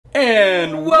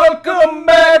And welcome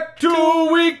back to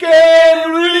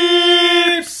Weekend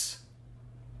Reliefs!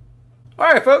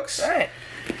 Alright, folks. Alright.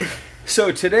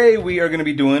 So today we are going to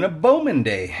be doing a Bowman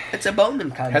Day. It's a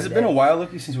Bowman kind Has of it been day. a while,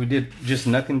 Lucky, since we did just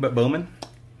nothing but Bowman?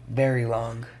 Very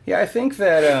long. Yeah, I think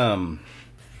that,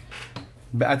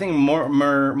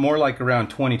 more like around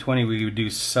 2020 we would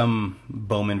do some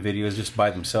Bowman videos just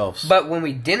by themselves. But when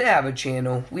we didn't have a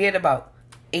channel, we had about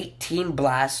 18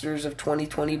 blasters of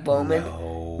 2020 Bowman.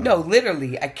 No,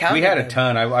 literally, I counted. We had a them.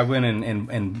 ton. I went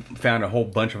and found a whole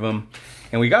bunch of them.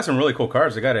 And we got some really cool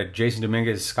cards. I got a Jasson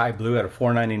Domiguez Sky Blue at a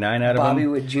 $4.99 out of Bobby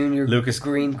them. Wood Jr. Lucas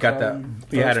green got that.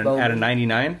 Yeah, at a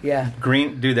 99. Yeah.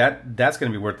 Green, dude, that's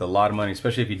going to be worth a lot of money,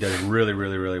 especially if he does really,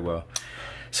 really, really well.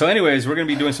 So anyways, we're going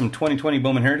to be doing some 2020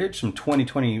 Bowman Heritage, some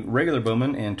 2020 regular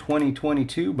Bowman, and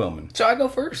 2022 Bowman. So I go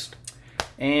first.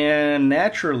 And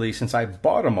naturally, since I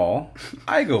bought them all,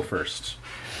 I go first.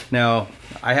 Now,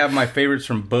 I have my favorites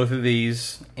from both of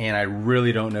these, and I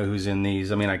really don't know who's in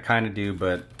these. I mean, I kind of do,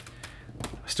 but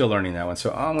still learning that one.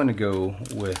 So I'm going to go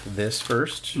with this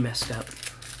first. You messed up.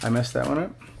 I messed that one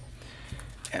up.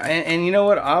 And you know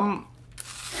what?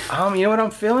 You know what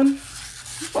I'm feeling?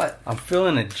 What? I'm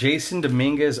feeling a Jasson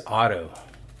Domiguez auto.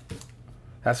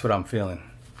 That's what I'm feeling.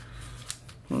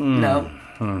 No.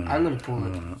 I'm going to pull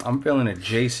it. I'm feeling a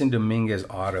Jasson Domiguez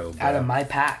auto, bro. Out of my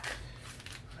pack.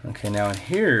 Okay, now in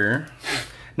here,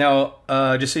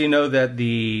 just so you know that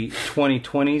the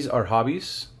 2020s are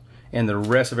hobbies, and the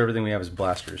rest of everything we have is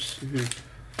blasters.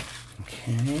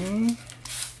 Okay.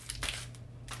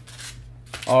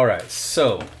 All right,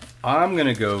 so I'm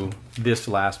gonna go this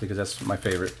last because that's my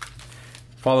favorite,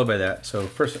 followed by that. So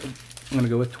first, I'm gonna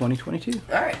go with 2022.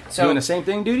 All right, so Doing the same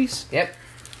thing, duties. Yep.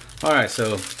 All right,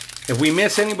 so if we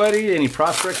miss anybody, any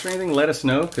prospects or anything, let us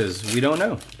know because we don't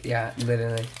know. Yeah,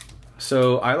 literally.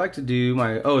 So I like to do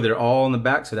my, they're all in the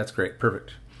back, so that's great.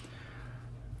 Perfect.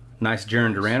 Nice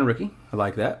Jaron Duran rookie. I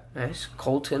like that. Nice.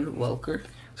 Colton Welker.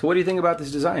 So what do you think about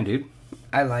this design, dude?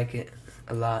 I like it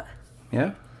a lot.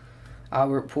 Yeah?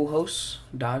 Albert Pujols,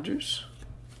 Dodgers.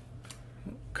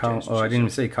 I didn't even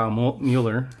say Kyle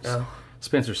Mueller. Oh.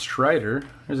 Spencer Strider.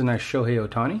 There's a nice Shohei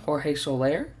Ohtani. Jorge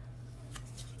Soler.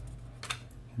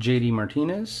 JD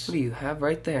Martinez. What do you have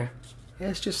right there? Yeah,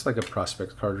 it's just like a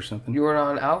prospect card or something.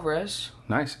 Jordan Alvarez.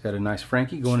 Nice. Got a nice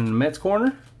Frankie going in the Mets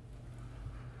corner.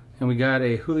 And we got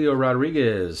a Julio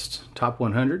Rodriguez top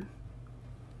 100.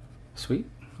 Sweet.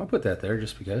 I'll put that there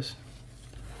just because.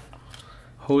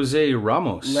 Jose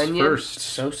Ramos Lenyon first.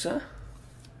 Sosa.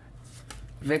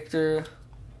 Victor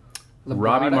Labrada.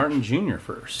 Robbie Martin Jr.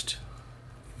 first.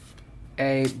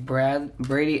 A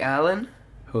Brady Allen.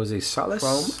 Jose Salas.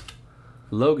 Chrome.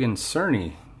 Logan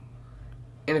Cerny.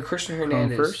 And a Christian Chrome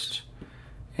Hernandez. first.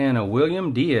 And a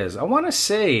William Diaz. I want to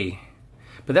say,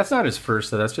 but that's not his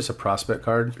first, though. That's just a prospect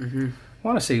card. I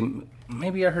want to say,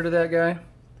 maybe I heard of that guy.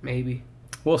 Maybe.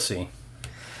 We'll see.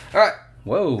 All right.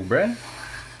 Whoa, bruh.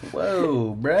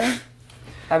 Whoa, bruh.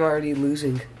 I'm already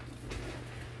losing.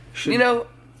 Should- You know.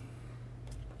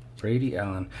 Brady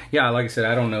Allen. Yeah, like I said,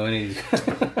 I don't know any of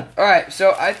these. All right.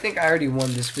 So I think I already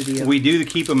won this video. We do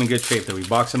keep them in good shape, though. We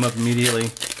box them up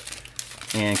immediately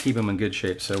and keep them in good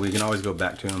shape, so we can always go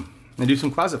back to them and do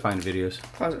some closet find videos.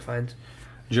 Closet finds.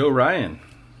 Joe Ryan.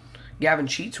 Gavin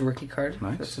Sheets rookie card.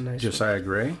 Nice. That's a nice Josiah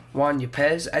Gray. one. Juan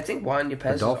Yepez. I think Juan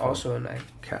Yepez is Rodolfo also a nice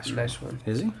Castro. one.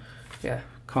 Is he? Yeah.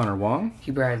 Connor Wong.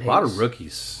 Brian Hayes. A lot of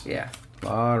rookies. Yeah. A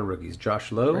lot of rookies.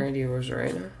 Josh Lowe. Randy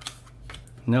Rosarena.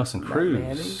 Nelson Mark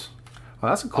Manning. Cruz. Oh,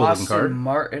 that's a cool looking Austin card.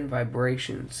 Martin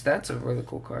Vibrations. That's a really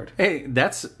cool card. Hey,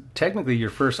 that's technically your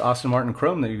first Austin Martin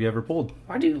Chrome that you've ever pulled.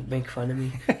 Why do you make fun of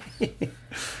me?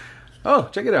 Oh,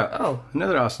 check it out. Oh.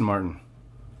 Another Austin Martin.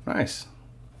 Nice.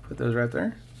 Put those right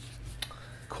there.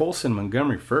 Colson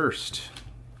Montgomery first.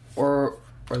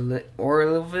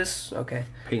 Orlevis. Okay.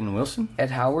 Peyton Wilson. Ed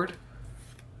Howard.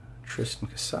 Tristan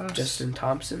Casas. Justin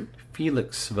Thompson.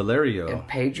 Felix Valerio. And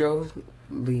Pedro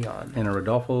Leon. And a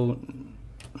Rodolfo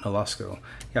Nolasco.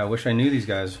 Yeah, I wish I knew these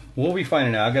guys. We'll be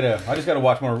finding out. I just gotta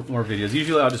watch more videos.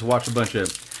 Usually I'll just watch a bunch of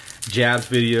jabs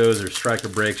videos or striker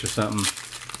breaks or something,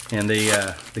 and they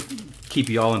keep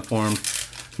you all informed.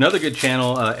 Another good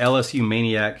channel, LSU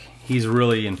Maniac. He's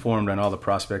really informed on all the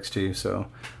prospects too. So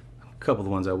a couple of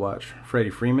the ones I watch: Freddie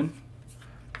Freeman,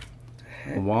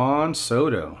 Juan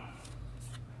Soto,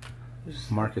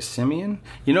 Marcus Simeon.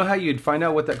 You know how you'd find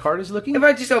out what that card is looking? If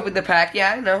I just opened the pack,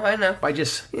 yeah, I know. By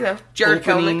just Jared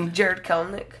opening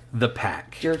Kelnick. the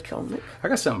pack. Jared Kelnick. I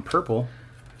got something purple.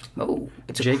 Oh,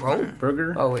 it's a Jake chrome.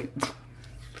 Burger. Oh wait,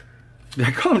 Did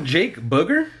I call him Jake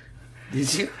Booger?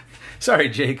 did you? Sorry,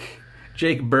 Jake.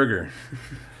 Jake Burger.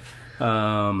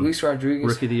 Luis Rodriguez.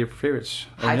 Rookie of the Year favorites.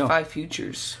 Oh, High no. Five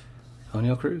Futures.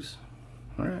 O'Neal Cruz.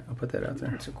 All right, I'll put that out there.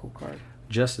 That's a cool card.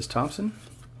 Justice Thompson.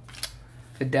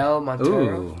 Fidel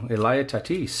Montero. Ooh, Elia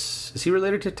Tatis. Is he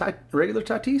related to regular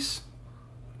Tatis?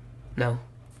 No.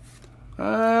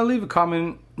 Leave a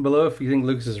comment below if you think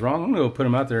Lucas is wrong. I'm going to go put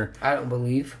him out there. I don't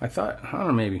believe. I don't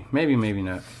know, maybe. Maybe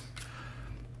not.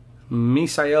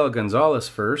 Misael Gonzalez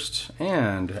first.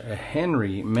 And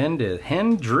Hendry Mendez.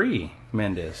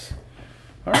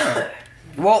 All right.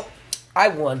 Well, I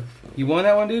won. You won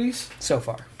that one, duties? So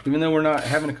far. Even though we're not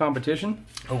having a competition?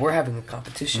 Oh, we're having a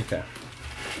competition. Okay.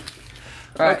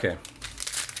 All right. Okay.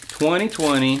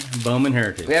 2020 Bowman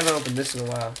Heritage. We haven't opened this in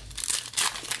a while.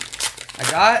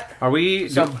 I got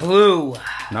some blue.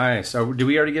 Nice. Did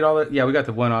we already get all that? Yeah, we got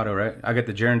the one auto, right? I got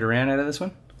the Jarren Duran out of this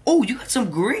one. Oh, you got some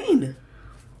green.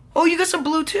 Oh, you got some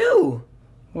blue too.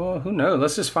 Well, who knows?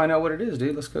 Let's just find out what it is,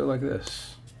 dude. Let's go like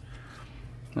this.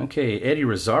 Okay, Eddie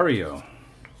Rosario.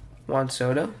 Juan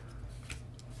Soto.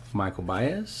 Michael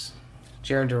Baez.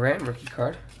 Jarren Duran, rookie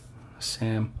card.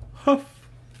 Sam Huff.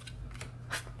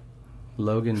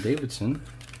 Logan Davidson.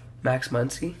 Max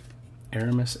Muncy.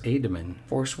 Aramis Ademan.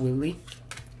 Forrest Whitley.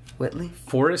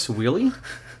 Forrest Willie.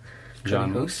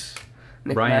 John Moose.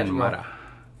 Ryan Mata.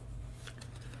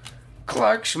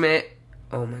 Clark Schmidt.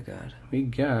 Oh my God. We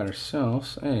got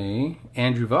ourselves a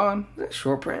Andrew Vaughn. Is that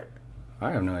short print?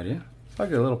 I have no idea. It's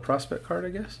like a little prospect card, I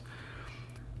guess.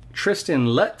 Tristan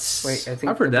Lutz. Wait, I think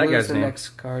I've heard that guy's name. Next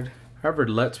card. I've heard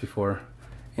Lutz before.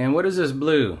 And what is this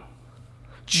blue?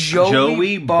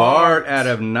 Joey Bart out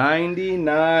of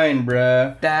 99,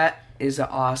 bruh. That is an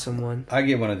awesome one. I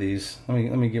get one of these. Let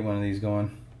me get one of these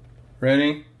going.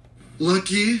 Ready?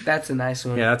 Lucky. That's a nice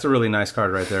one. Yeah, that's a really nice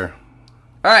card right there.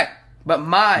 All right, but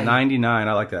 99.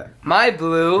 I like that. My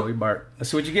blue. Joey Bart. Let's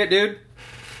see what you get, dude.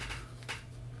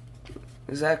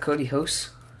 Is that Cody Hose?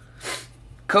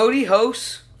 Cody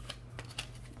Hose.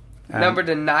 Number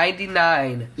to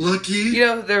 99. Lucky. You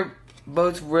know, they're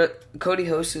both... Cody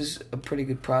Hose is a pretty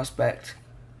good prospect.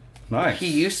 Nice. He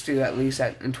used to, at least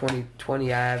in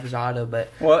 2020. I have his auto, but...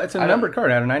 Well, it's a numbered card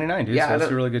out of 99, dude, yeah, so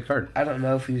that's a really good card. I don't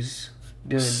know if he's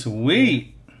doing...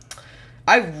 Sweet.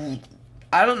 I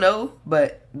don't know,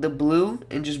 but the blue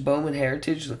and just Bowman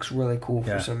Heritage looks really cool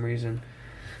for some reason.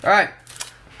 All right.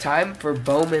 Time for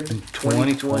Bowman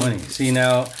 2020. See,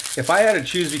 now, if I had to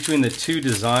choose between the two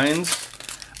designs...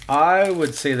 I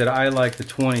would say that I like the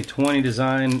 2020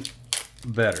 design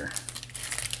better.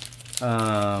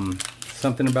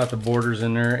 Something about the borders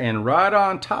in there. And right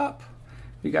on top,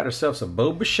 we got ourselves a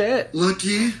Bo Bichette.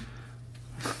 Lucky.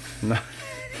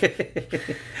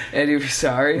 Eddie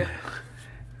Rosario.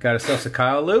 Got ourselves a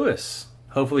Kyle Lewis.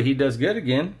 Hopefully he does good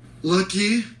again.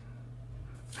 Lucky.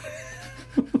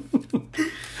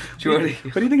 Jordy.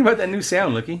 What do you think about that new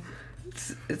sound, Lucky?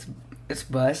 It's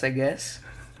bus, I guess.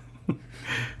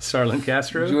 Starlin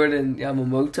Castro. Jordan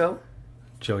Yamamoto.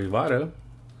 Joey Votto.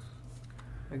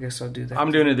 I guess I'll do that.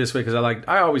 I'm doing it this way because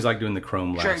I always like doing the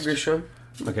chrome last. Trent Grisham.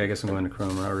 Okay, I guess I'm going to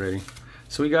chrome already.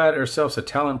 So we got ourselves a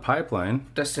talent pipeline.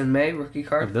 Dustin May, rookie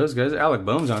card. Of those guys. Alec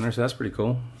Boehm's on there, so that's pretty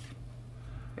cool.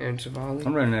 Aaron Savali.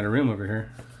 I'm running out of room over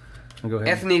here. I'll go ahead.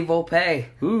 Anthony Volpe.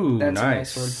 Ooh, that's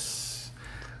nice. A nice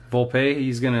one. Volpe,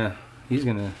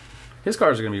 his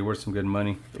cars are gonna be worth some good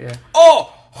money. Yeah.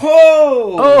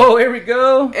 Oh, here we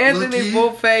go. Anthony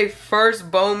Volpe, first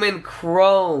Bowman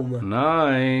Chrome.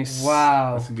 Nice.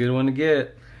 Wow. That's a good one to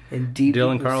get. And deep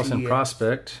Dylan Carlson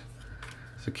prospect.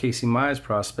 It's a Casey Mize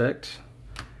prospect.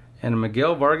 And a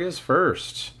Miguel Vargas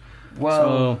first. Wow.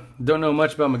 So, don't know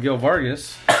much about Miguel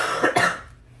Vargas.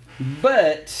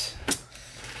 But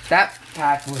that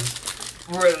pack was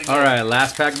really good. All right,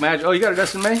 last pack magic. Oh, you got a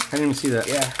Dustin May? I didn't even see that.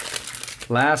 Yeah.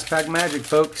 Last pack magic,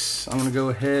 folks. I'm going to go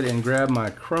ahead and grab my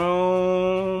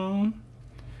chrome.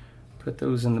 Put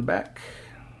those in the back.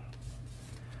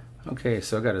 Okay,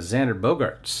 so I got a Xander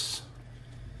Bogaerts.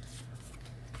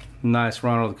 Nice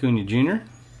Ronald Acuna Jr. I'm going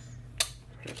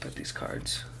to put these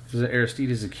cards. This is an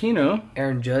Aristides Aquino.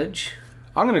 Aaron Judge.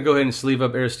 I'm going to go ahead and sleeve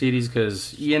up Aristides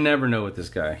because you never know with this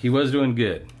guy. He was doing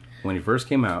good when he first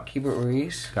came out. Keibert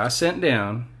Ruiz. Got sent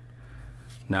down.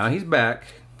 Now he's back.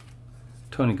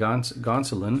 Tony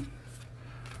Gonsolin.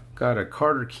 Got a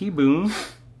Carter Keyboom.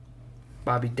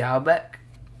 Bobby Dalbec.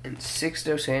 And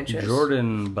Sixto Sanchez.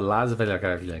 Jordan Balazs.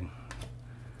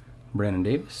 Brandon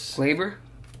Davis. Glaber.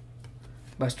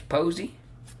 Buster Posey.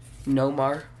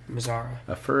 Nomar Mazzara.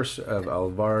 A first of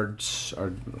Alvard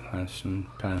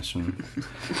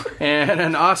and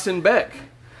an Austin Beck.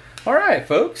 All right,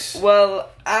 folks. Well,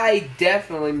 I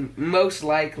definitely, most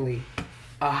likely,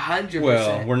 100%.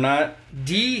 Well, we're not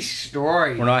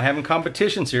destroyed. We're not having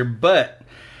competitions here, but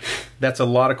that's a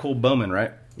lot of cool Bowman,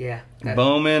 right? Yeah.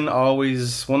 Bowman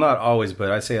always, well, not always,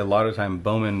 but I say a lot of time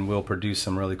Bowman will produce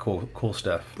some really cool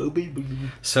stuff.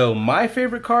 So my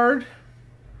favorite card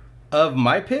of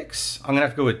my picks, I'm gonna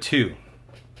have to go with 2.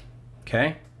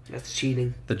 Okay. That's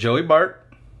cheating. The Joey Bart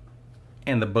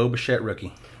and the Bo Bichette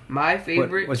rookie. My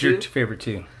favorite. What's your favorite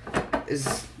 2?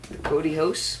 Is the Cody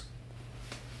Host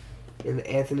and the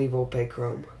Anthony Volpe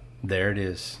Chrome. There it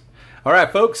is. All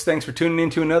right, folks. Thanks for tuning in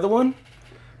to another one.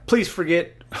 Please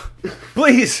forget.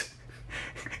 Please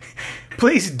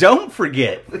don't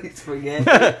forget. Please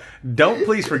forget.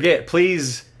 Please forget.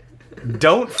 Please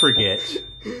don't forget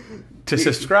to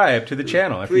subscribe to the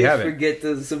channel if you haven't. Please forget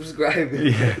to subscribe.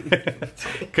 Yeah.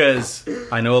 Because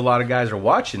I know a lot of guys are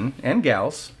watching, and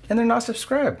gals, and they're not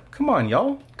subscribed. Come on,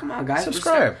 y'all. Come on, guys.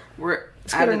 Subscribe.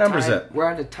 Let's get our numbers up. We're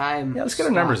at a time. Yeah, let's get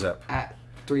our numbers up. At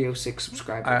 306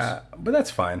 subscribers. But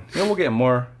that's fine. You know, we'll get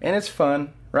more. And it's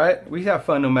fun, right? We have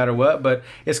fun no matter what. But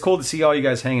it's cool to see all you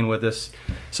guys hanging with us.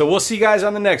 So we'll see you guys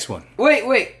on the next one.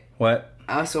 Wait. What?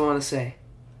 I also want to say,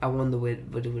 I won the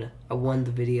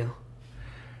video.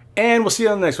 And we'll see you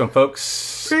on the next one,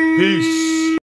 folks. Peace.